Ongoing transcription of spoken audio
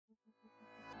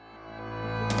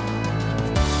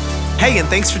Hey, and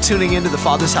thanks for tuning into the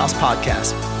Father's House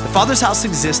podcast. The Father's House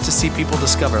exists to see people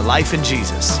discover life in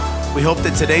Jesus. We hope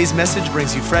that today's message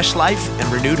brings you fresh life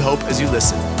and renewed hope as you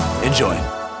listen. Enjoy.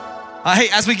 Hey,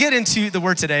 as we get into the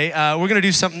word today, we're going to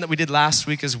do something that we did last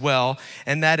week as well,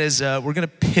 and that is we're going to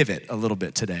pivot a little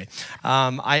bit today.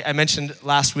 I mentioned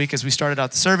last week as we started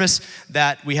out the service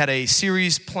that we had a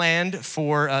series planned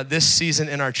for this season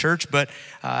in our church, but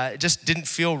it just didn't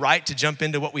feel right to jump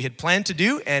into what we had planned to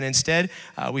do, and instead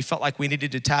we felt like we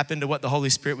needed to tap into what the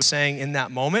Holy Spirit was saying in that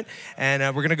moment, and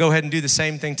we're going to go ahead and do the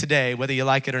same thing today, whether you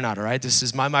like it or not, all right? This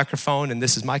is my microphone, and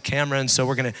this is my camera, and so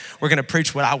we're going to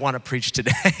preach what I want to preach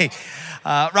today.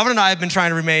 Robin and I have been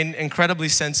trying to remain incredibly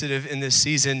sensitive in this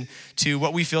season to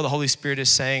what we feel the Holy Spirit is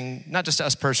saying, not just to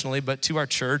us personally, but to our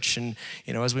church. And,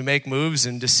 you know, as we make moves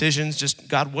and decisions, just,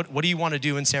 God, what do you want to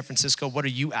do in San Francisco? What are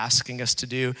you asking us to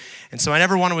do? And so I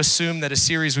never want to assume that a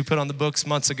series we put on the books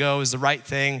months ago is the right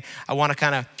thing. I want to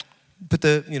kind of put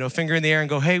the finger in the air and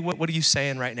go, hey, what are you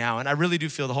saying right now? And I really do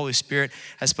feel the Holy Spirit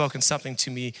has spoken something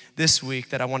to me this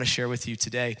week that I want to share with you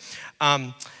today.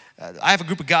 I have a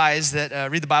group of guys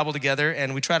that read the Bible together,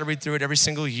 and we try to read through it every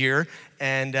single year.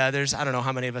 And there's, I don't know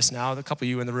how many of us now, a couple of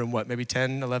you in the room, maybe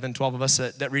 10, 11, 12 of us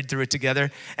that read through it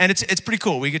together. And it's pretty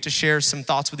cool. We get to share some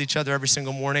thoughts with each other every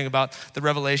single morning about the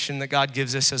revelation that God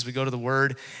gives us as we go to the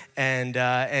Word. And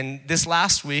this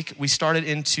last week, we started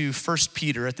into 1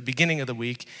 Peter at the beginning of the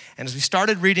week. And as we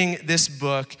started reading this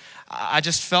book, I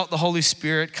just felt the Holy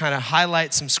Spirit kind of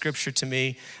highlight some scripture to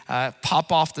me,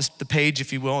 pop off the page,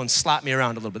 if you will, and slap me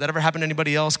around a little bit. That ever happened to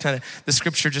anybody else? Kind of the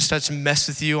scripture just starts to mess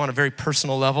with you on a very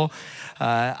personal level.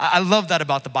 I love that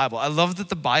about the Bible. I love that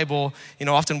the Bible,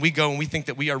 often we go and we think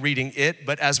that we are reading it,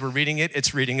 but as we're reading it,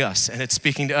 it's reading us and it's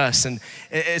speaking to us. And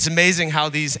it's amazing how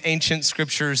these ancient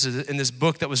scriptures in this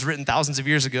book that was written thousands of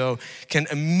years ago can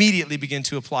immediately begin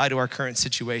to apply to our current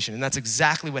situation. And that's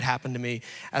exactly what happened to me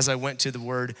as I went to the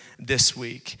Word this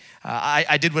week.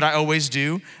 I did what I always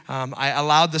do. I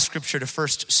allowed the scripture to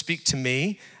first speak to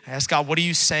me. I asked God, what are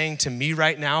you saying to me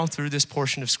right now through this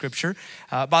portion of scripture?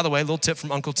 By the way, a little tip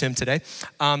from Uncle Tim today.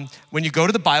 When you go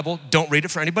to the Bible, don't read it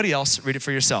for anybody else, read it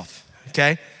for yourself,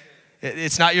 okay?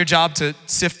 It's not your job to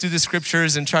sift through the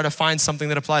scriptures and try to find something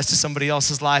that applies to somebody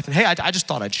else's life. And hey, I just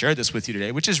thought I'd share this with you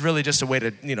today, which is really just a way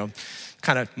to,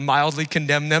 kind of mildly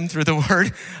condemn them through the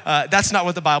Word. That's not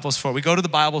what the Bible is for. We go to the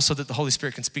Bible so that the Holy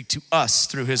Spirit can speak to us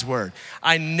through His Word.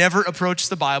 I never approach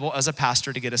the Bible as a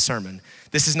pastor to get a sermon.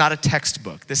 This is not a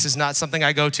textbook. This is not something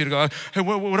I go to go, hey,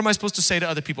 what am I supposed to say to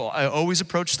other people? I always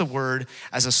approach the Word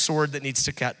as a sword that needs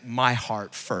to cut my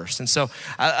heart first. And so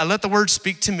I let the Word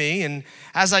speak to me. And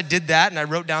as I did that and I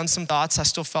wrote down some thoughts, I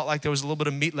still felt like there was a little bit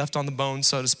of meat left on the bone,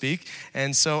 so to speak.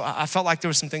 And so I felt like there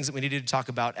were some things that we needed to talk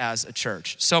about as a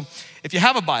church. So if you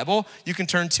have a Bible, you can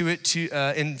turn to it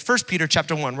in 1 Peter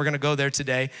chapter 1. We're going to go there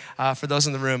today. For those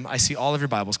in the room, I see all of your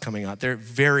Bibles coming out. They're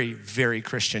very, very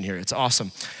Christian here. It's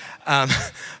awesome.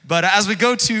 But as we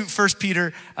go to 1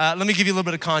 Peter, let me give you a little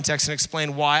bit of context and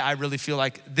explain why I really feel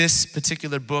like this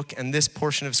particular book and this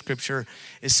portion of scripture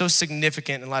is so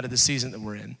significant in light of the season that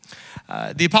we're in.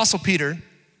 The Apostle Peter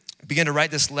began to write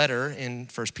this letter in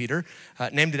 1 Peter,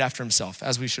 named it after himself,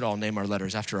 as we should all name our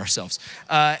letters after ourselves.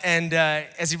 And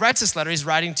as he writes this letter, he's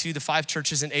writing to the 5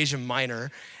 churches in Asia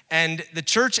Minor. And the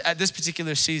church at this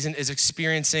particular season is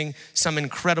experiencing some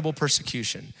incredible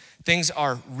persecution. Things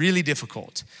are really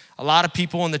difficult. A lot of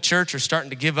people in the church are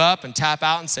starting to give up and tap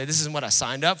out and say, this isn't what I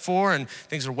signed up for, and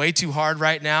things are way too hard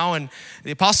right now. And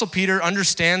the Apostle Peter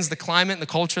understands the climate and the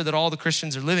culture that all the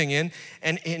Christians are living in,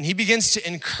 and he begins to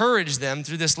encourage them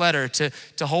through this letter to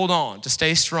hold on, to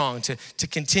stay strong, to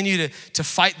continue to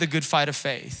fight the good fight of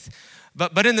faith.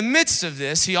 But in the midst of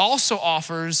this, he also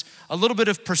offers a little bit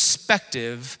of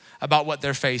perspective about what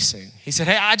they're facing. He said,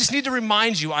 hey, I just need to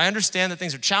remind you, I understand that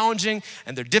things are challenging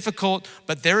and they're difficult,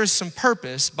 but there is some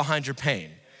purpose behind your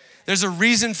pain. There's a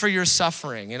reason for your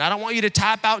suffering. And I don't want you to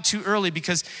tap out too early,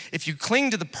 because if you cling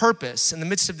to the purpose in the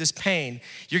midst of this pain,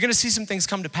 you're gonna see some things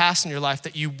come to pass in your life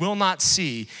that you will not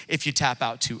see if you tap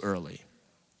out too early.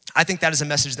 I think that is a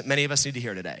message that many of us need to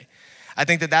hear today. I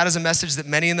think that is a message that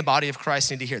many in the body of Christ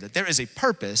need to hear, that there is a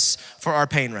purpose for our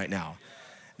pain right now.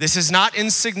 This is not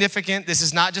insignificant. This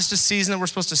is not just a season that we're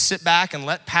supposed to sit back and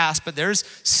let pass, but there's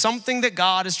something that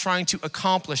God is trying to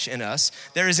accomplish in us.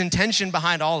 There is intention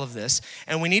behind all of this,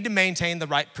 and we need to maintain the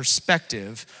right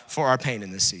perspective for our pain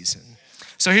in this season.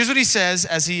 So here's what he says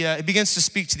as he begins to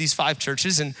speak to these 5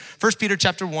 churches in 1 Peter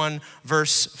chapter 1,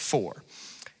 verse 4.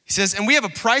 He says, and we have a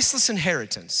priceless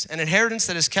inheritance, an inheritance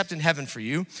that is kept in heaven for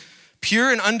you,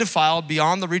 pure and undefiled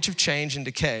beyond the reach of change and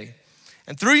decay.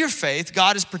 And through your faith,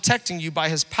 God is protecting you by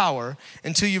his power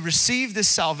until you receive this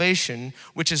salvation,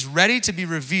 which is ready to be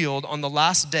revealed on the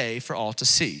last day for all to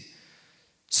see.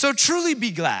 So truly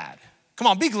be glad. Come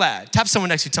on, be glad. Tap someone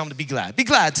next to you, tell them to be glad. Be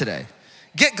glad today.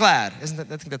 Get glad. I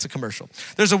think that's a commercial.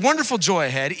 There's a wonderful joy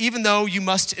ahead, even though you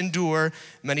must endure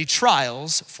many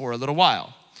trials for a little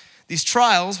while. These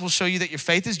trials will show you that your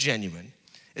faith is genuine.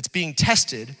 It's being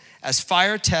tested as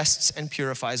fire tests and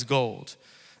purifies gold,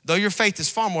 though your faith is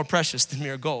far more precious than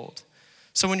mere gold.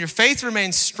 So when your faith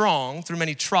remains strong through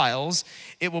many trials,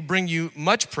 it will bring you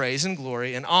much praise and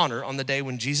glory and honor on the day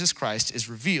when Jesus Christ is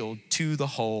revealed to the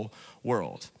whole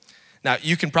world. Now,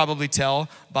 you can probably tell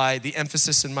by the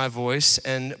emphasis in my voice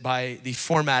and by the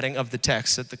formatting of the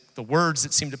text that the words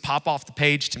that seemed to pop off the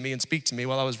page to me and speak to me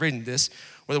while I was reading this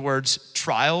were the words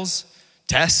trials,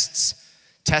 tests,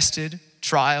 tested,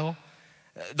 trial.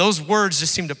 Those words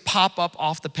just seem to pop up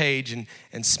off the page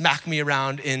and smack me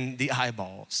around in the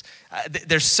eyeballs.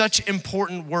 They're such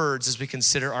important words as we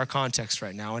consider our context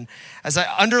right now. And as I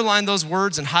underlined those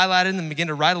words and highlighted them and began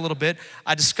to write a little bit,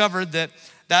 I discovered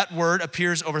that word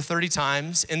appears over 30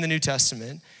 times in the New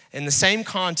Testament in the same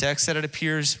context that it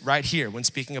appears right here when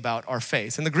speaking about our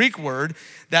faith. And the Greek word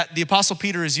that the Apostle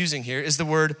Peter is using here is the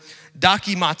word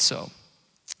dokimazo.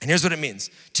 And here's what it means: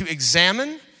 to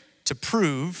examine, to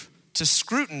prove, to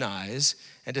scrutinize,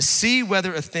 and to see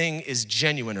whether a thing is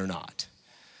genuine or not.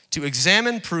 To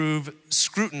examine, prove,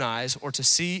 scrutinize, or to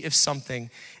see if something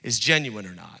is genuine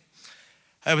or not.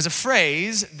 It was a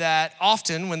phrase that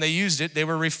often when they used it, they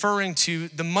were referring to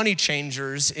the money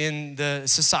changers in the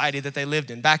society that they lived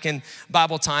in. Back in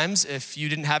Bible times, if you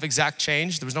didn't have exact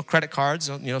change, there was no credit cards,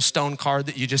 stone card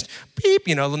that you just beep,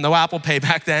 no Apple Pay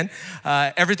back then.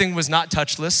 Everything was not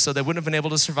touchless, so they wouldn't have been able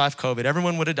to survive COVID.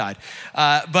 Everyone would have died.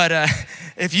 But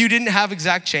if you didn't have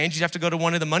exact change, you'd have to go to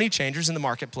one of the money changers in the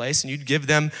marketplace and you'd give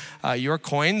them your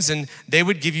coins and they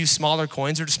would give you smaller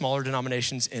coins or smaller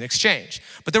denominations in exchange.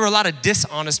 But there were a lot of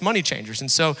dishonest money changers. And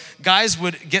so guys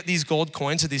would get these gold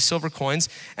coins or these silver coins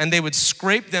and they would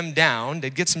scrape them down.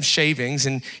 They'd get some shavings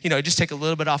and, just take a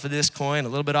little bit off of this coin, a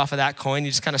little bit off of that coin.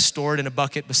 You just kind of store it in a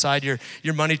bucket beside your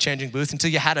money changing booth until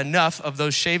you had enough of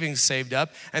those shavings saved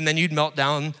up. And then you'd melt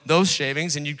down those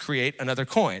shavings and you'd create another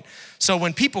coin. So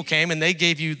when people came and they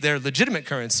gave you their legitimate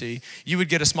currency, you would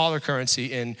get a smaller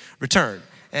currency in return.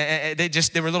 And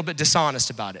they were a little bit dishonest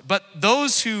about it. But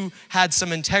those who had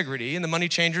some integrity and the money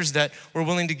changers that were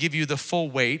willing to give you the full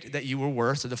weight that you were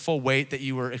worth or the full weight that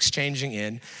you were exchanging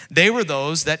in, they were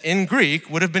those that in Greek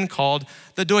would have been called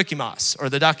the dokimas or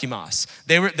the dakimas.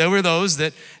 They were those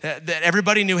that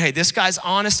everybody knew, hey, this guy's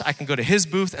honest. I can go to his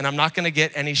booth and I'm not going to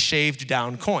get any shaved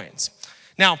down coins.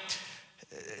 Now,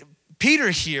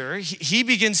 Peter here, he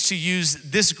begins to use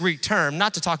this Greek term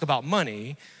not to talk about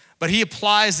money, but he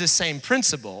applies this same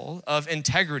principle of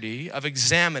integrity, of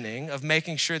examining, of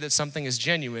making sure that something is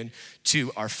genuine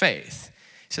to our faith.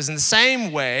 He says in the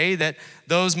same way that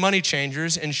those money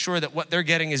changers ensure that what they're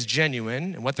getting is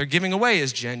genuine and what they're giving away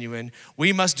is genuine,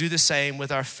 we must do the same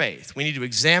with our faith. We need to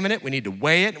examine it, we need to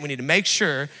weigh it, and we need to make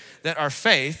sure that our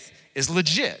faith is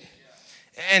legit.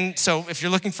 And so if you're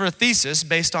looking for a thesis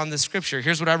based on this scripture,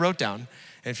 here's what I wrote down.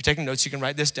 And if you're taking notes, you can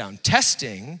write this down.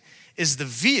 Testing is the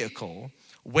vehicle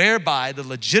whereby the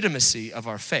legitimacy of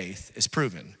our faith is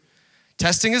proven.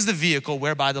 Testing is the vehicle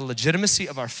whereby the legitimacy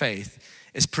of our faith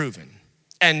is proven.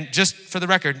 And just for the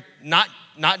record, not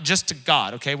just to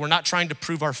God, okay? We're not trying to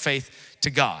prove our faith to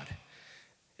God.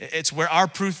 It's where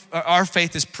our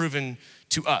faith is proven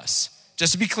to us.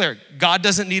 Just to be clear, God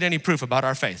doesn't need any proof about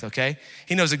our faith, okay?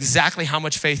 He knows exactly how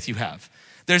much faith you have.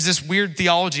 There's this weird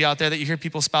theology out there that you hear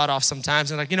people spout off sometimes.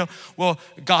 And well,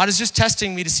 God is just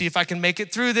testing me to see if I can make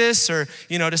it through this or,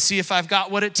 to see if I've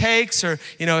got what it takes or,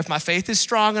 if my faith is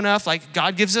strong enough. Like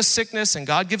God gives us sickness and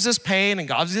God gives us pain and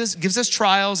God gives us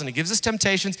trials and he gives us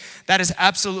temptations. That is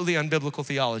absolutely unbiblical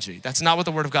theology. That's not what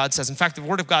the Word of God says. In fact, the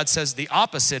Word of God says the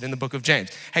opposite in the book of James.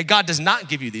 Hey, God does not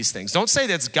give you these things. Don't say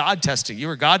that's God testing you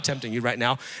or God tempting you right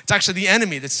now. It's actually the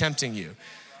enemy that's tempting you.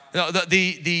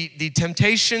 The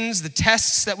temptations, the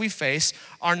tests that we face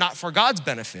are not for God's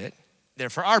benefit, they're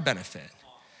for our benefit.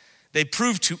 They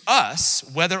prove to us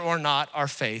whether or not our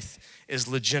faith is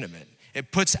legitimate.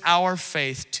 It puts our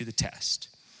faith to the test.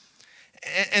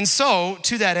 And so,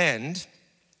 to that end,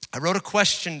 I wrote a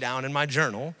question down in my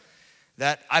journal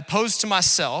that I posed to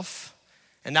myself,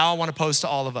 and now I want to pose to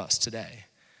all of us today.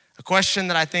 A question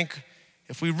that I think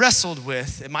if we wrestled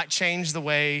with, it might change the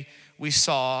way we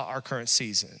saw our current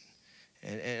season.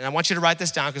 And I want you to write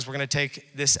this down because we're going to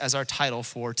take this as our title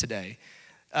for today.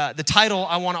 The title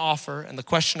I want to offer and the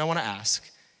question I want to ask,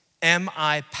 am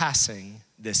I passing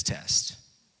this test?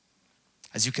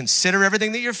 As you consider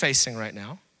everything that you're facing right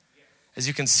now, as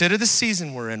you consider the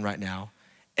season we're in right now,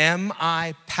 am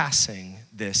I passing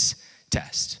this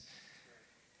test?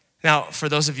 Now, for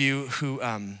those of you who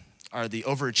are the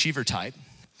overachiever type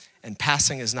and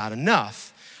passing is not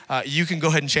enough, you can go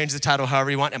ahead and change the title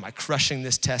however you want. Am I crushing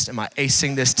this test? Am I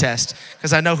acing this test?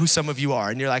 Because I know who some of you are,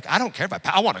 and you're like, I don't care if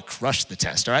I want to crush the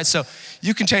test, all right? So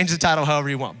you can change the title however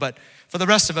you want. But for the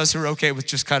rest of us who are okay with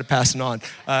just kind of passing on,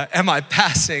 am I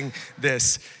passing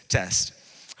this test?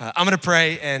 I'm gonna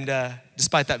pray, and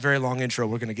despite that very long intro,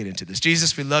 we're gonna get into this.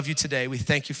 Jesus, we love you today. We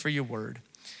thank you for your word.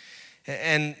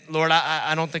 And Lord,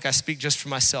 I don't think I speak just for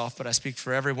myself, but I speak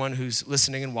for everyone who's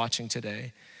listening and watching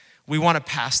today. We wanna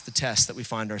pass the test that we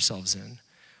find ourselves in.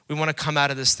 We wanna come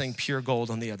out of this thing pure gold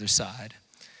on the other side.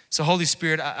 So Holy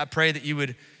Spirit, I pray that you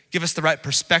would give us the right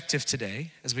perspective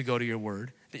today as we go to your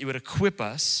word, that you would equip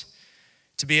us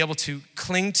to be able to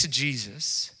cling to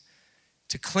Jesus,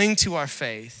 to cling to our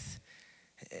faith,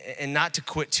 and not to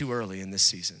quit too early in this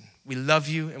season. We love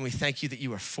you and we thank you that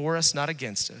you are for us, not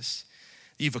against us.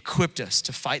 You've equipped us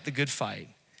to fight the good fight.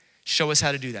 Show us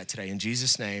how to do that today in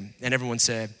Jesus' name. And everyone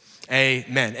said,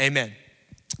 amen, amen.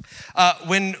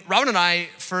 When Robin and I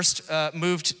first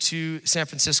moved to San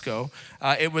Francisco,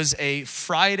 it was a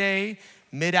Friday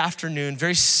mid-afternoon,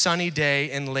 very sunny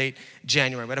day in late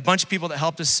January. We had a bunch of people that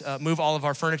helped us move all of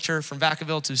our furniture from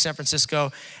Vacaville to San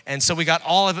Francisco. And so we got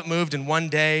all of it moved in one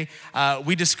day.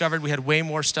 We discovered we had way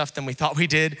more stuff than we thought we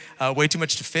did, way too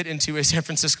much to fit into a San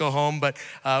Francisco home. But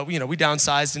we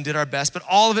downsized and did our best. But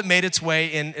all of it made its way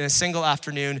in a single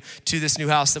afternoon to this new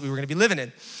house that we were gonna be living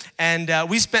in. And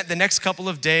we spent the next couple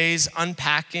of days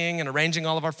unpacking and arranging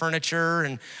all of our furniture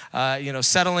and,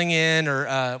 settling in,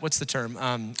 or what's the term?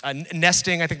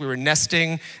 Nesting. I think we were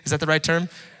nesting. Is that the right term?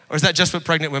 Or is that just what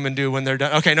pregnant women do when they're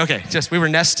done? Okay. Just we were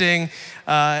nesting.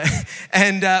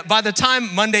 And by the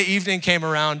time Monday evening came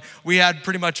around, we had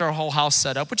pretty much our whole house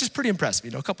set up, which is pretty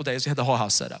impressive. A couple days we had the whole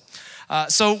house set up.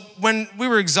 So when we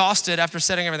were exhausted after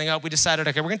setting everything up, we decided,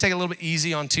 okay, we're gonna take it a little bit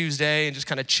easy on Tuesday and just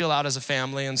kind of chill out as a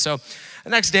family. And so the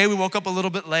next day we woke up a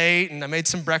little bit late and I made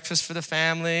some breakfast for the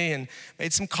family and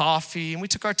made some coffee, and we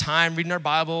took our time reading our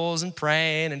Bibles and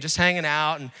praying and just hanging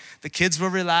out, and the kids were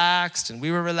relaxed and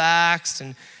we were relaxed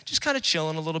and just kind of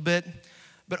chilling a little bit.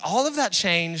 But all of that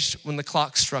changed when the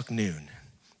clock struck noon.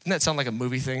 Doesn't that sound like a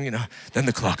movie thing? Then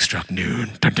the clock struck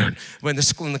noon, dun, dun, when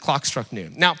the clock struck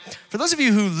noon. Now, for those of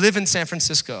you who live in San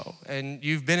Francisco and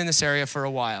you've been in this area for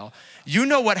a while, you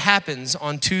know what happens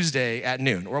on Tuesday at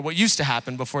noon, or what used to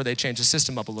happen before they changed the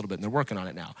system up a little bit, and they're working on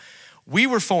it now. We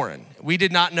were foreign. We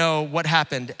did not know what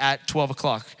happened at 12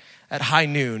 o'clock at high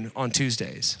noon on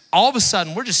Tuesdays. All of a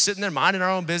sudden, we're just sitting there minding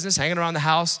our own business, hanging around the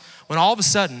house, when all of a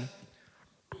sudden,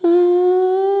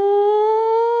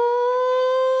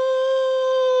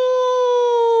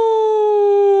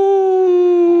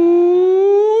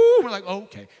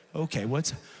 okay,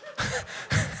 what's...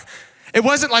 It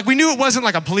wasn't like, we knew it wasn't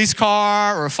like a police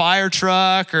car or a fire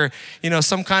truck or,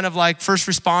 some kind of like first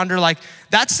responder. Like,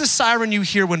 that's the siren you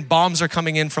hear when bombs are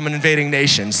coming in from an invading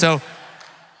nation. So,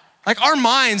 like, our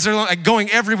minds are like going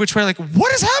every which way, like,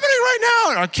 what is happening right now?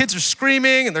 And our kids are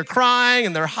screaming and they're crying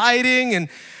and they're hiding. And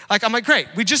like, I'm like, great,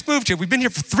 we just moved here. We've been here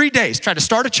for 3 days, tried to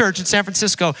start a church in San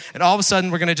Francisco, and all of a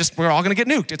sudden we're all gonna get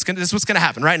nuked. This is what's gonna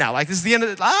happen right now. Like, this is the end of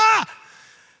it.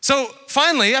 So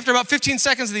finally, after about 15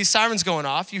 seconds of these sirens going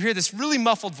off, you hear this really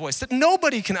muffled voice that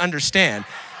nobody can understand.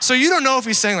 So you don't know if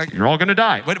he's saying like, you're all gonna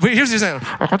die. But here's what he's saying.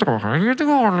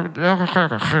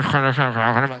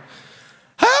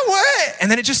 What? And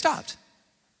then it just stopped.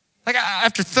 Like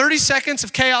after 30 seconds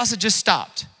of chaos, it just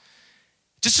stopped.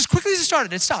 Just as quickly as it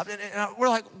started, it stopped. And we're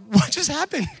like, what just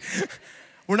happened?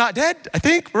 We're not dead, I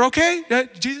think. We're okay.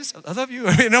 Jesus, I love you.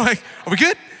 Are we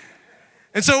good?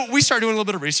 And so we start doing a little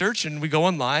bit of research, and we go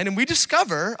online and we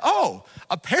discover,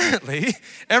 apparently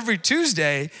every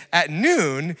Tuesday at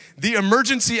noon, the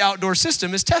emergency outdoor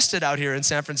system is tested out here in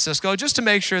San Francisco just to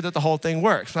make sure that the whole thing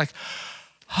works. Like,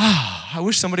 I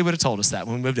wish somebody would have told us that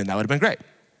when we moved in. That would have been great.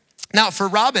 Now, for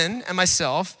Robin and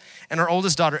myself and our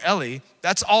oldest daughter, Ellie,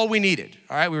 that's all we needed,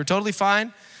 all right? We were totally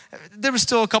fine. There was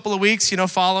still a couple of weeks,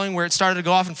 following where it started to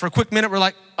go off. And for a quick minute, we're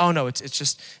like, oh no, it's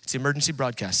the emergency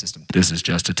broadcast system. This is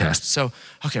just a test. So,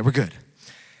 okay, we're good.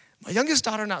 My youngest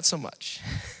daughter, not so much.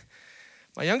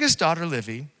 My youngest daughter,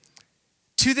 Livy,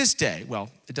 to this day, well,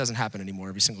 it doesn't happen anymore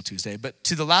every single Tuesday, but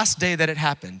to the last day that it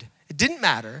happened, it didn't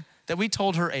matter that we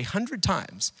told her 100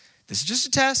 times, this is just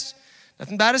a test,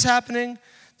 nothing bad is happening,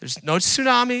 there's no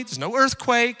tsunami, there's no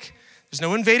earthquake, There's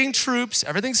no invading troops.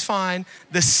 Everything's fine.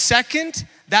 The second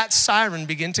that siren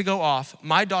began to go off,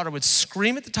 my daughter would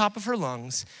scream at the top of her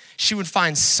lungs. She would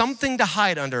find something to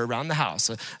hide under around the house.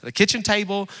 The kitchen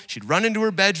table, she'd run into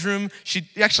her bedroom. She'd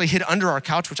actually hid under our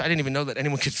couch, which I didn't even know that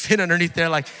anyone could fit underneath there.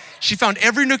 Like, she found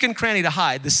every nook and cranny to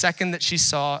hide the second that she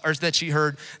saw, or that she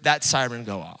heard that siren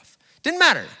go off. Didn't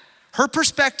matter. Her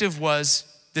perspective was,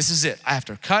 this is it. I have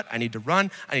to cut, I need to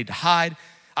run, I need to hide.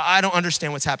 I don't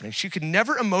understand what's happening. She could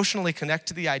never emotionally connect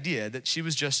to the idea that she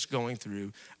was just going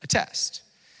through a test.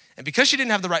 And because she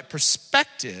didn't have the right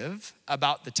perspective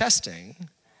about the testing,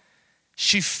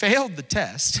 she failed the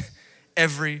test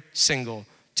every single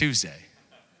Tuesday.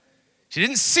 She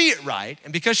didn't see it right,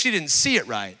 and because she didn't see it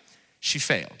right, she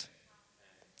failed.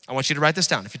 I want you to write this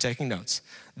down if you're taking notes.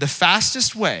 The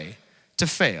fastest way to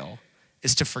fail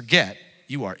is to forget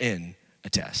you are in a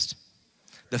test.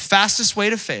 The fastest way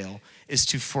to fail is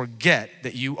to forget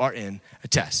that you are in a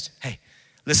test. Hey,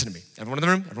 listen to me. Everyone in the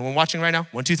room, everyone watching right now,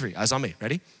 1, 2, 3, eyes on me.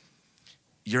 Ready?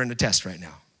 You're in a test right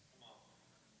now.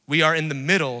 We are in the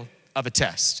middle of a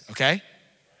test, okay?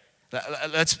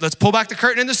 Let's pull back the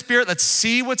curtain in the spirit. Let's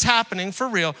see what's happening for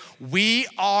real. We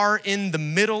are in the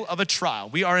middle of a trial.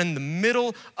 We are in the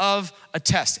middle of a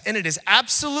test. And it is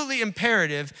absolutely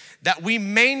imperative that we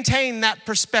maintain that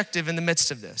perspective in the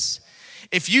midst of this.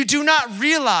 If you do not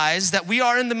realize that we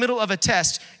are in the middle of a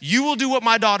test, you will do what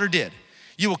my daughter did.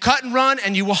 You will cut and run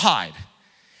and you will hide.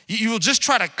 You will just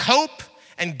try to cope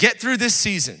and get through this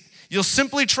season. You'll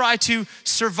simply try to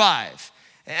survive.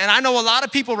 And I know a lot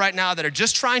of people right now that are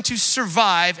just trying to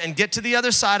survive and get to the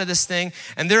other side of this thing,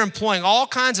 and they're employing all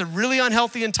kinds of really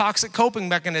unhealthy and toxic coping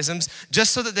mechanisms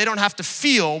just so that they don't have to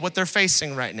feel what they're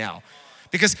facing right now.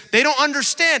 Because they don't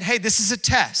understand, hey, this is a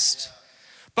test.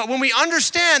 But when we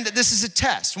understand that this is a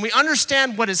test, when we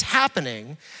understand what is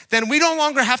happening, then we no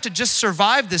longer have to just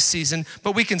survive this season,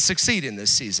 but we can succeed in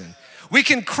this season. We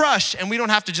can crush and we don't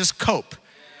have to just cope.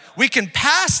 We can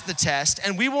pass the test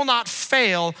and we will not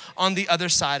fail on the other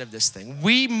side of this thing.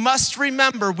 We must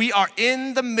remember we are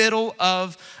in the middle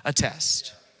of a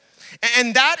test.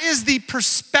 And that is the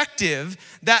perspective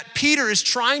that Peter is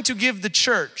trying to give the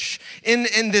church in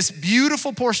this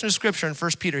beautiful portion of scripture in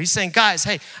 1 Peter. He's saying, guys,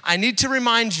 hey, I need to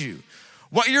remind you,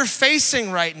 what you're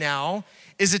facing right now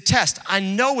is a test. I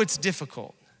know it's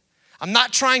difficult. I'm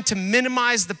not trying to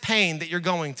minimize the pain that you're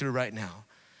going through right now.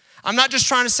 I'm not just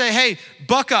trying to say, hey,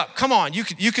 buck up, come on,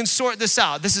 you can sort this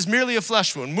out. This is merely a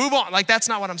flesh wound, move on. Like, that's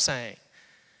not what I'm saying.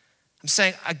 I'm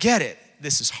saying, I get it,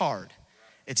 this is hard,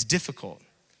 it's difficult.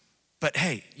 But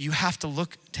hey, you have to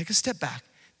take a step back.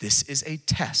 This is a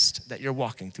test that you're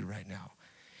walking through right now.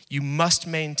 You must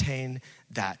maintain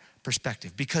that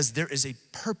perspective because there is a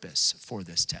purpose for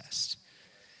this test.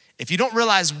 If you don't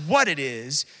realize what it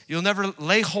is, you'll never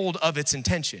lay hold of its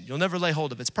intention. You'll never lay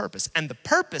hold of its purpose. And the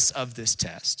purpose of this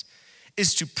test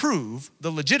is to prove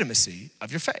the legitimacy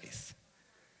of your faith.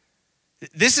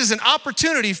 This is an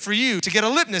opportunity for you to get a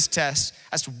litmus test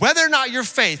as to whether or not your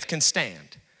faith can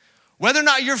stand. Whether or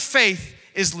not your faith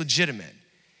is legitimate.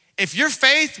 If your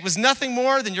faith was nothing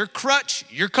more than your crutch,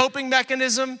 your coping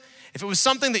mechanism, if it was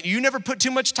something that you never put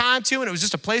too much time to and it was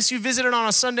just a place you visited on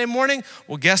a Sunday morning,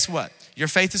 well, guess what? Your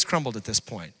faith has crumbled at this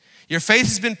point. Your faith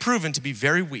has been proven to be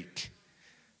very weak.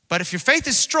 But if your faith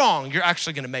is strong, you're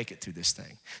actually gonna make it through this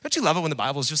thing. Don't you love it when the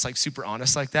Bible is just like super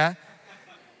honest like that?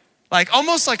 Like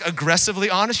almost like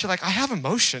aggressively honest. You're like, I have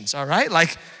emotions, all right?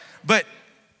 Like, but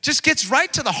just gets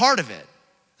right to the heart of it.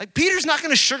 Like Peter's not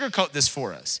gonna sugarcoat this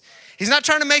for us. He's not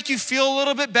trying to make you feel a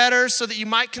little bit better so that you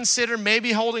might consider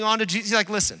maybe holding on to Jesus. He's like,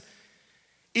 listen,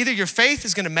 either your faith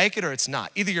is gonna make it or it's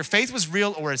not. Either your faith was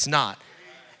real or it's not.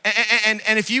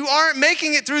 And if you aren't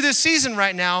making it through this season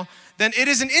right now, then it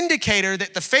is an indicator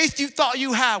that the faith you thought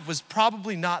you had was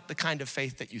probably not the kind of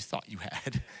faith that you thought you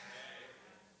had.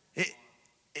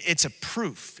 It's a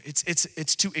proof.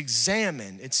 It's to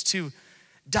examine. It's to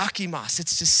dokimos.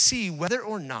 It's to see whether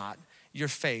or not your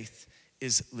faith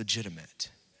is legitimate.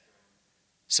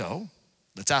 So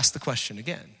let's ask the question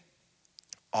again.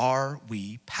 Are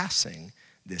we passing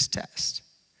this test?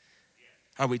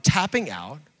 Are we tapping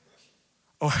out?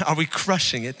 Or are we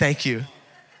crushing it? Thank you.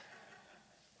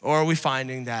 Or are we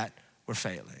finding that we're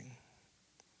failing?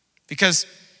 Because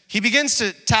he begins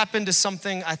to tap into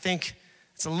something I think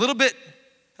it's a little bit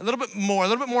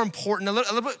more important, a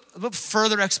little bit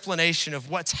further explanation of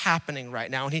what's happening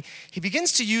right now. And he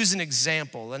begins to use an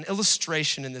example, an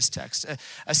illustration in this text,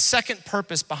 a second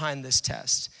purpose behind this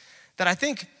test that I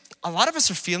think a lot of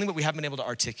us are feeling, but we haven't been able to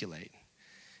articulate.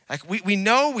 Like we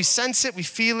know, we sense it, we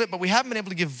feel it, but we haven't been able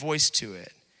to give voice to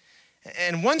it.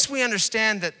 And once we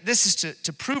understand that this is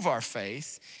to prove our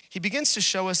faith, he begins to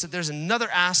show us that there's another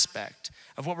aspect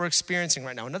of what we're experiencing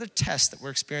right now, another test that we're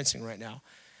experiencing right now,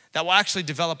 that will actually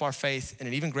develop our faith in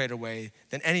an even greater way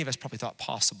than any of us probably thought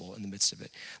possible in the midst of it.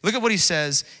 Look at what he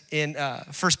says in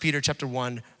 1 Peter chapter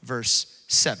 1, verse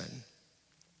 7.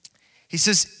 He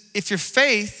says, your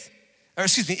faith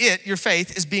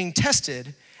is being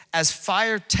tested as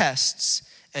fire tests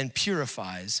and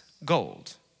purifies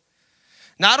gold.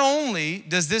 Not only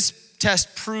does this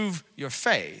test prove your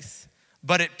faith,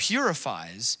 but it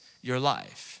purifies your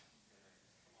life.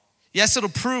 Yes, it'll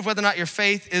prove whether or not your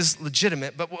faith is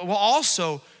legitimate, but will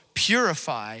also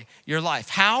purify your life.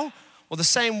 How? Well, the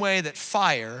same way that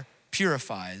fire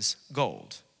purifies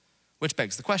gold, which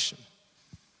begs the question,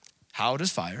 how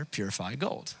does fire purify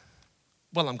gold?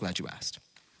 Well, I'm glad you asked.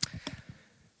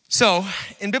 So,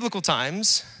 in biblical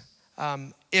times,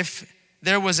 if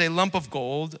there was a lump of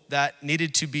gold that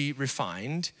needed to be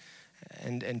refined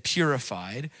and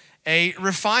purified, a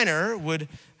refiner would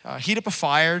heat up a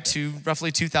fire to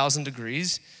roughly 2,000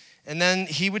 degrees, and then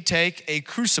he would take a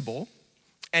crucible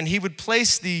and he would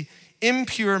place the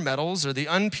impure metals or the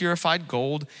unpurified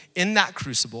gold in that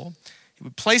crucible. He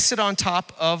would place it on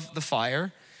top of the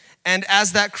fire, and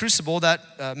as that crucible,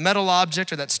 that metal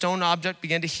object or that stone object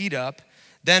began to heat up,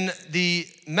 then the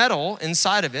metal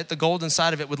inside of it, the gold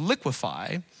inside of it, would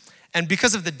liquefy, and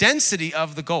because of the density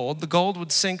of the gold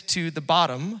would sink to the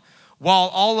bottom, while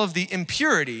all of the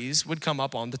impurities would come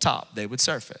up on the top. They would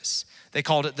surface. They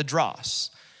called it the dross.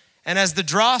 And as the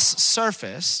dross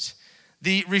surfaced,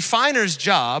 the refiner's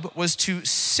job was to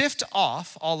sift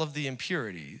off all of the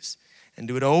impurities and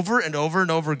do it over and over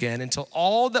and over again until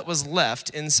all that was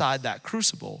left inside that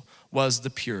crucible was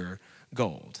the pure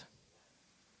gold.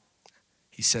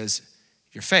 He says,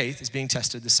 your faith is being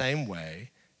tested the same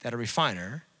way that a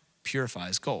refiner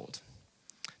purifies gold.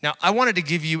 Now, I wanted to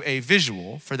give you a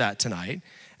visual for that tonight,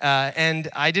 and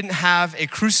I didn't have a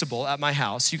crucible at my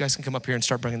house. You guys can come up here and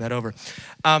start bringing that over.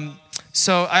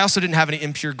 So I also didn't have any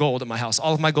impure gold at my house.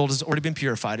 All of my gold has already been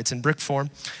purified. It's in brick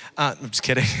form. I'm just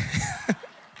kidding.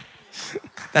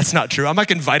 That's not true. I'm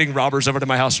like inviting robbers over to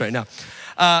my house right now.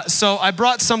 So I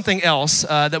brought something else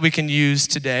that we can use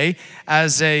today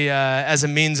as a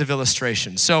means of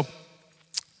illustration. So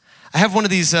I have one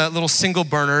of these little single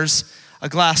burners, a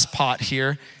glass pot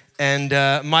here, and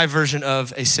my version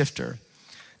of a sifter.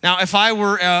 Now, if I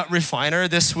were a refiner,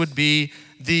 this would be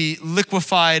the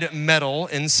liquefied metal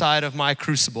inside of my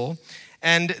crucible,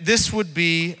 and this would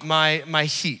be my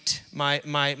heat,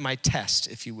 my test,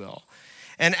 if you will.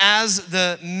 And as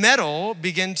the metal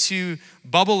began to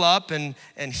bubble up and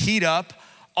heat up,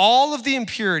 all of the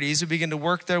impurities would begin to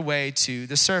work their way to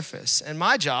the surface. And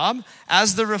my job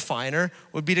as the refiner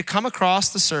would be to come across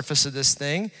the surface of this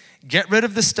thing, get rid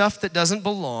of the stuff that doesn't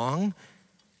belong,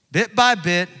 bit by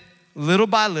bit, little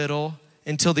by little,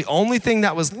 until the only thing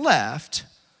that was left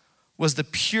was the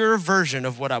pure version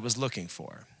of what I was looking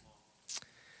for.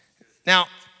 Now,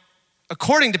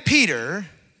 according to Peter,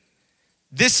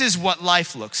 this is what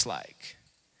life looks like.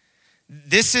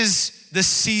 This is the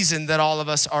season that all of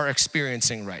us are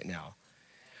experiencing right now.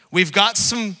 We've got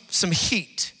some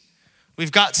heat.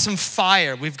 We've got some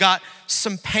fire. We've got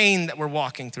some pain that we're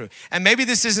walking through. And maybe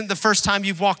this isn't the first time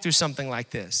you've walked through something like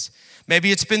this.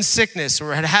 Maybe it's been sickness,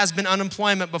 or it has been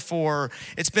unemployment before. Or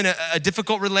it's been a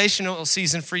difficult relational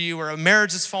season for you, or a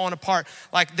marriage that's fallen apart.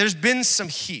 Like, there's been some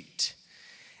heat.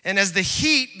 And as the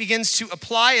heat begins to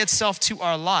apply itself to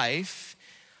our life,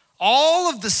 all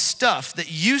of the stuff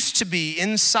that used to be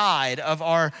inside of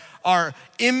our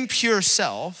impure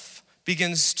self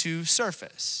begins to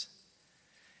surface.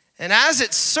 And as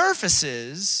it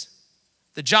surfaces,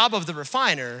 the job of the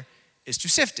refiner is to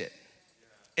sift it.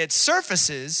 It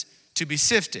surfaces to be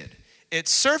sifted. It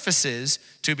surfaces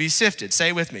to be sifted. Say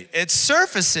it with me. It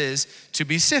surfaces to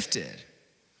be sifted.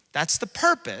 That's the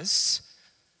purpose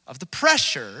of the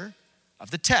pressure of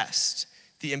the test.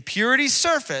 The impurities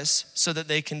surface so that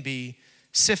they can be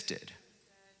sifted.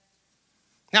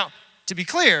 Now, to be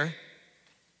clear,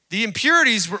 the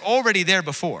impurities were already there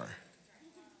before.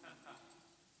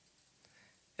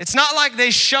 It's not like they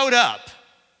showed up.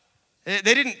 They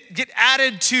didn't get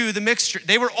added to the mixture.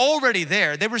 They were already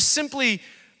there. They were simply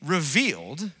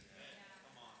revealed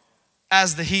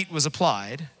as the heat was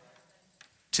applied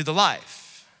to the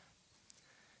life.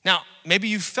 Now, maybe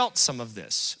you felt some of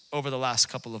this over the last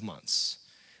couple of months.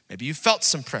 Maybe you felt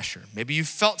some pressure. Maybe you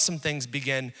felt some things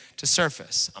begin to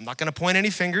surface. I'm not gonna point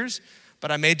any fingers,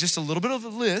 but I made just a little bit of a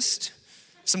list,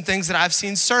 some things that I've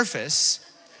seen surface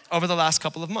over the last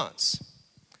couple of months.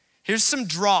 Here's some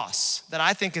dross that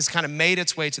I think has kind of made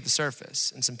its way to the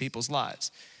surface in some people's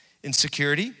lives.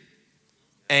 Insecurity,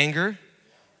 anger,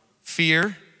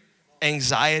 fear,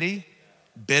 anxiety,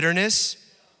 bitterness,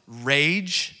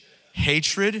 rage,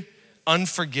 hatred,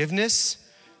 unforgiveness,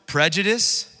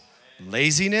 prejudice,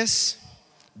 laziness,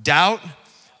 doubt,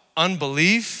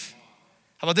 unbelief.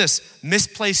 How about this?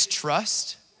 Misplaced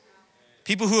trust.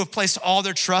 People who have placed all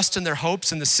their trust and their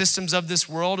hopes in the systems of this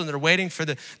world, and they're waiting for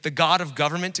the God of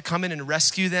government to come in and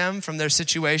rescue them from their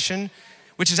situation,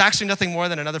 which is actually nothing more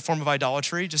than another form of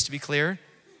idolatry, just to be clear.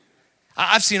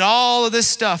 I've seen all of this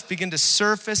stuff begin to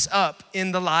surface up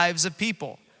in the lives of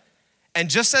people. And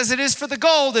just as it is for the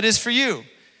gold, it is for you.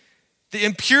 The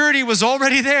impurity was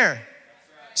already there.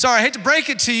 Sorry, I hate to break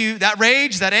it to you, that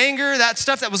rage, that anger, that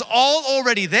stuff, that was all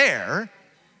already there.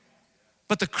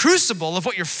 But the crucible of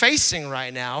what you're facing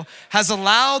right now has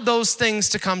allowed those things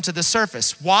to come to the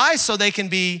surface. Why? So they can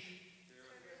be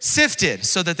sifted,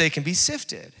 so that they can be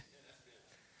sifted.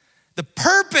 The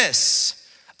purpose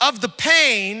of the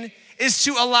pain is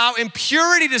to allow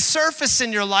impurity to surface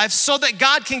in your life so that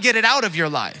God can get it out of your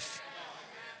life.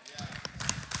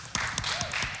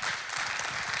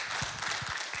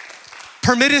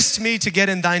 Permittest me to get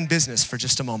in thine business for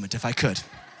just a moment, if I could.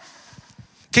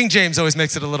 King James always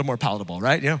makes it a little more palatable,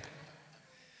 right? You know?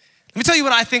 Let me tell you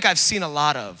what I think I've seen a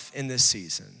lot of in this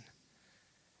season.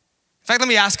 In fact, let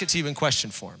me ask it to you in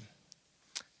question form.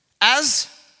 As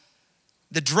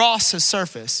the dross has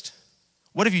surfaced,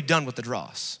 what have you done with the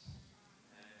dross?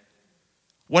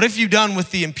 What have you done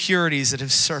with the impurities that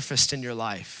have surfaced in your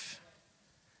life?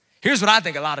 Here's what I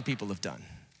think a lot of people have done.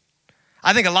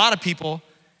 I think a lot of people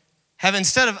have,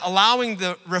 instead of allowing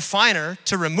the refiner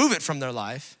to remove it from their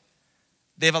life,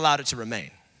 they've allowed it to remain.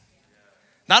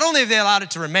 Not only have they allowed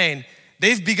it to remain,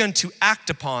 they've begun to act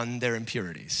upon their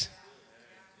impurities.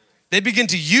 They begin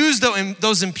to use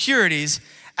those impurities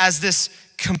as this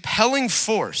compelling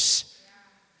force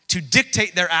to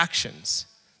dictate their actions,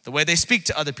 the way they speak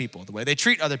to other people, the way they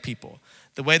treat other people,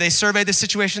 the way they survey the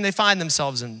situation they find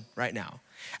themselves in right now.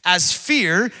 As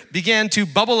fear began to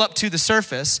bubble up to the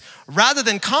surface, rather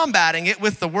than combating it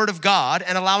with the word of God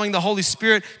and allowing the Holy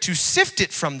Spirit to sift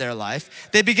it from their life,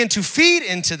 they began to feed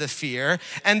into the fear,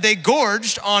 and they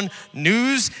gorged on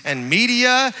news and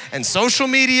media and social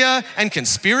media and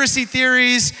conspiracy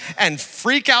theories and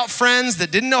freak out friends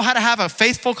that didn't know how to have a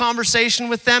faithful conversation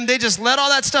with them. They just let all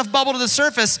that stuff bubble to the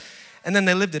surface, and then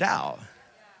they lived it out.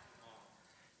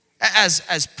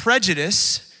 As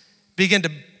prejudice began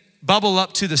to bubble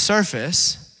up to the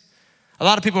surface, a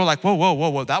lot of people are like,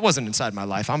 whoa, that wasn't inside my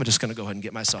life. I'm just gonna go ahead and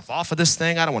get myself off of this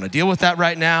thing. I don't wanna deal with that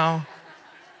right now.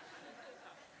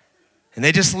 And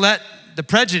they just let the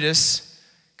prejudice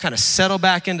kind of settle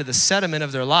back into the sediment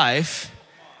of their life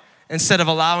instead of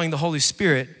allowing the Holy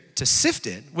Spirit to sift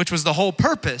it, which was the whole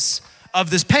purpose of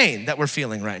this pain that we're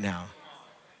feeling right now.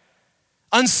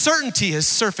 Uncertainty has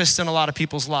surfaced in a lot of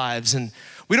people's lives, and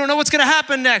we don't know what's gonna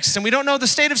happen next, and we don't know the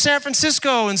state of San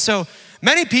Francisco, and so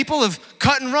many people have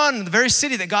cut and run the very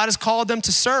city that God has called them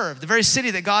to serve, the very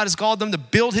city that God has called them to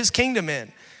build his kingdom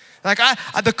in. Like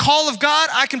the call of God,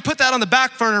 I can put that on the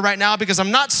back burner right now because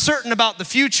I'm not certain about the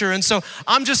future, and so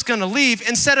I'm just gonna leave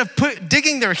instead of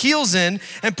digging their heels in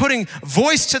and putting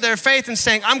voice to their faith and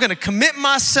saying, I'm gonna commit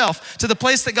myself to the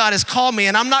place that God has called me,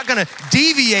 and I'm not gonna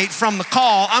deviate from the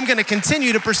call. I'm gonna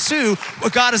continue to pursue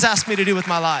what God has asked me to do with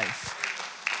my life.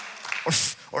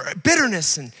 Or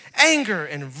bitterness and anger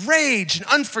and rage and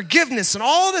unforgiveness and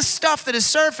all this stuff that has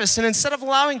surfaced, and instead of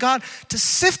allowing God to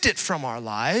sift it from our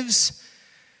lives,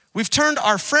 we've turned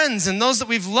our friends and those that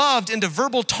we've loved into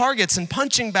verbal targets and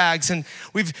punching bags, and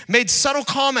we've made subtle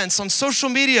comments on social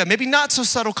media, maybe not so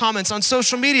subtle comments on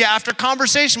social media after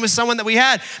conversation with someone that we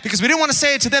had, because we didn't want to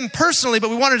say it to them personally, but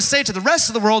we wanted to say it to the rest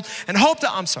of the world and hope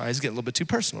that, I'm sorry, it's getting a little bit too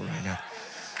personal right now.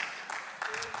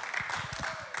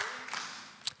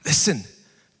 Listen,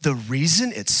 the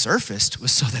reason it surfaced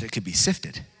was so that it could be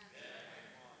sifted.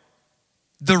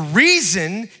 The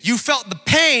reason you felt the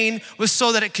pain was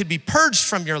so that it could be purged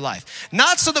from your life.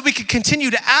 Not so that we could continue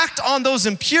to act on those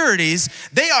impurities.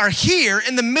 They are here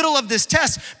in the middle of this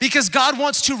test because God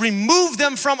wants to remove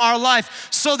them from our life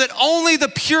so that only the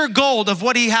pure gold of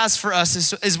what he has for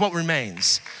us is what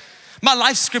remains. My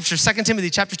life scripture, 2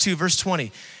 Timothy chapter 2, verse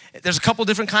 20. There's a couple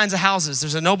different kinds of houses.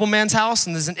 There's a noble man's house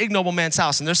and there's an ignoble man's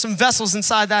house. And there's some vessels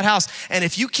inside that house. And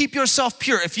if you keep yourself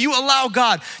pure, if you allow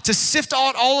God to sift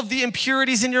out all of the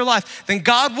impurities in your life, then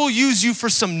God will use you for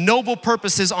some noble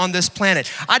purposes on this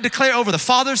planet. I declare over the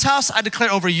Father's house, I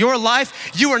declare over your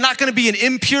life, you are not gonna be an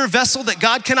impure vessel that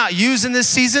God cannot use in this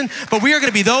season, but we are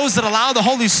gonna be those that allow the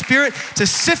Holy Spirit to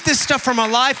sift this stuff from our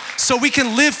life so we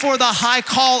can live for the high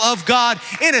call of God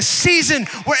in a season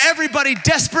where everybody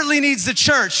desperately needs the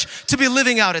church to be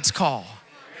living out its call.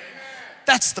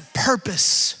 That's the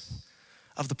purpose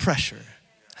of the pressure.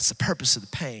 That's the purpose of the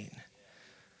pain,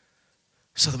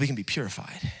 so that we can be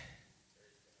purified.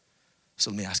 So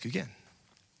let me ask you again.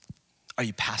 Are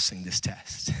you passing this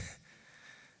test?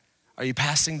 Are you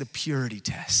passing the purity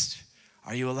test?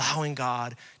 Are you allowing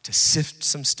God to sift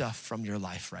some stuff from your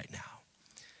life right now?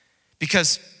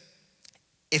 Because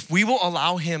if we will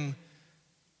allow him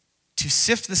to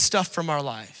sift the stuff from our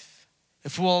life,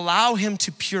 if we'll allow him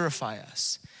to purify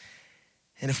us,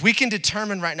 and if we can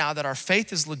determine right now that our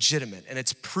faith is legitimate and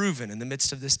it's proven in the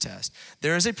midst of this test,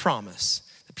 there is a promise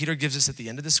that Peter gives us at the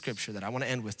end of the scripture that I want to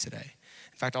end with today.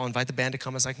 In fact, I'll invite the band to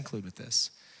come as I conclude with this.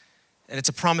 And it's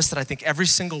a promise that I think every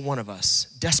single one of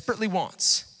us desperately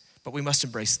wants, but we must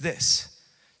embrace this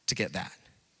to get that.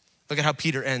 Look at how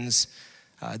Peter ends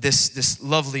this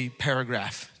lovely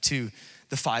paragraph to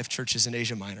the 5 churches in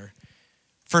Asia Minor.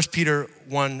 1 Peter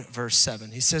 1 verse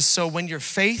 7, he says, so when your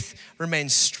faith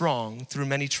remains strong through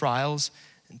many trials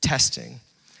and testing,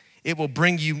 it will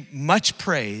bring you much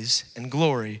praise and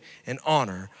glory and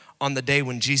honor on the day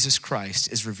when Jesus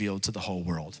Christ is revealed to the whole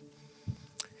world.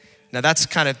 Now that's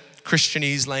kind of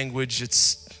Christianese language.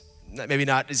 It's maybe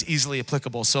not as easily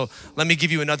applicable. So let me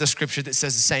give you another scripture that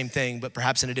says the same thing, but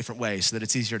perhaps in a different way so that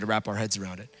it's easier to wrap our heads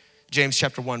around it. James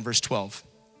chapter 1 verse 12.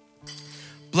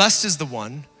 Blessed is the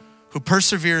one who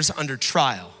perseveres under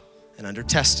trial and under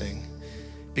testing,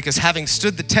 because having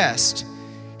stood the test,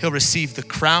 he'll receive the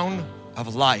crown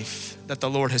of life that the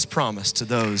Lord has promised to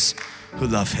those who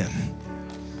love him.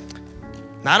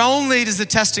 Not only does the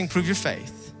testing prove your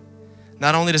faith,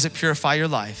 not only does it purify your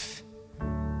life,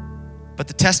 but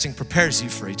the testing prepares you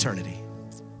for eternity.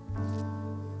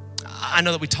 I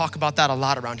know that we talk about that a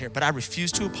lot around here, but I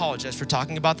refuse to apologize for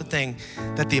talking about the thing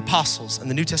that the apostles and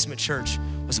the New Testament church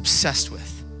was obsessed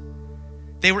with.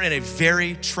 They were in a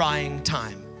very trying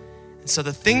time. And so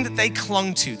the thing that they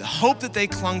clung to, the hope that they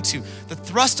clung to, the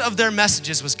thrust of their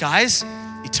messages was, guys,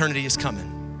 eternity is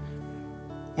coming.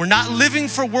 We're not living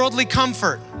for worldly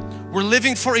comfort. We're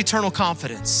living for eternal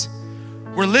confidence.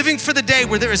 We're living for the day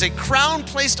where there is a crown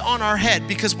placed on our head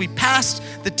because we passed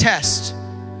the test.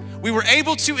 We were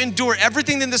able to endure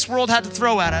everything that this world had to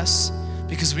throw at us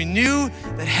because we knew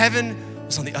that heaven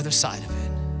was on the other side of it.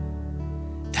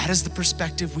 That is the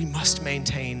perspective we must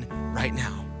maintain right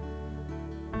now.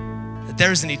 That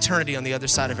there is an eternity on the other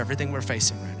side of everything we're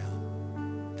facing right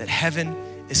now. That heaven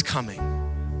is coming.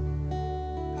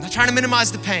 I'm not trying to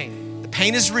minimize the pain. The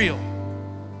pain is real.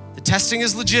 The testing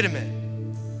is legitimate.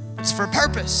 It's for a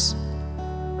purpose.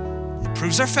 It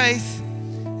proves our faith.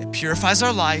 It purifies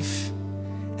our life.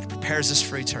 And it prepares us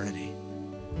for eternity.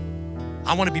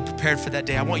 I want to be prepared for that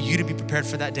day. I want you to be prepared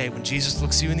for that day when Jesus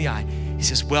looks you in the eye. He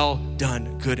says, well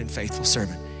done, good and faithful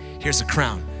servant. Here's a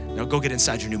crown. Now go get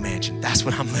inside your new mansion. That's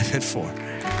what I'm living for.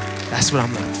 That's what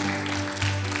I'm living for.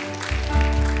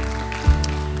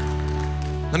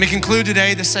 Let me conclude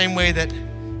today the same way that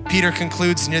Peter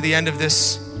concludes near the end of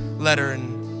this letter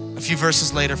and a few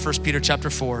verses later, 1 Peter chapter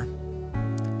 4.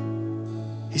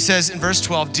 He says in verse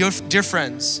 12, dear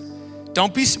friends,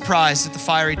 don't be surprised at the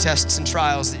fiery tests and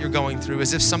trials that you're going through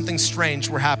as if something strange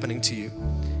were happening to you.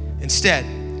 Instead,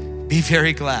 be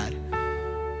very glad.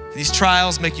 These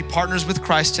trials make you partners with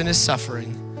Christ in his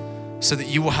suffering so that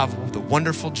you will have the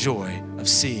wonderful joy of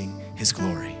seeing his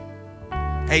glory.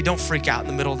 Hey, don't freak out in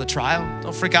the middle of the trial.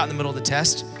 Don't freak out in the middle of the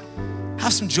test.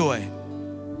 Have some joy,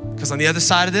 because on the other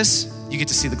side of this, you get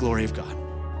to see the glory of God.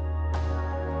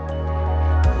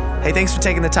 Hey, thanks for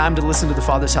taking the time to listen to the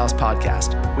Father's House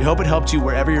podcast. We hope it helped you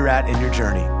wherever you're at in your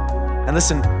journey. And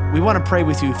listen, we want to pray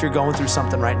with you if you're going through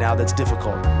something right now that's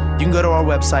difficult. You can go to our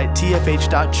website,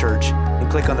 tfh.church,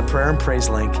 and click on the prayer and praise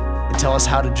link and tell us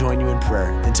how to join you in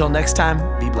prayer. Until next time,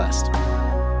 be blessed.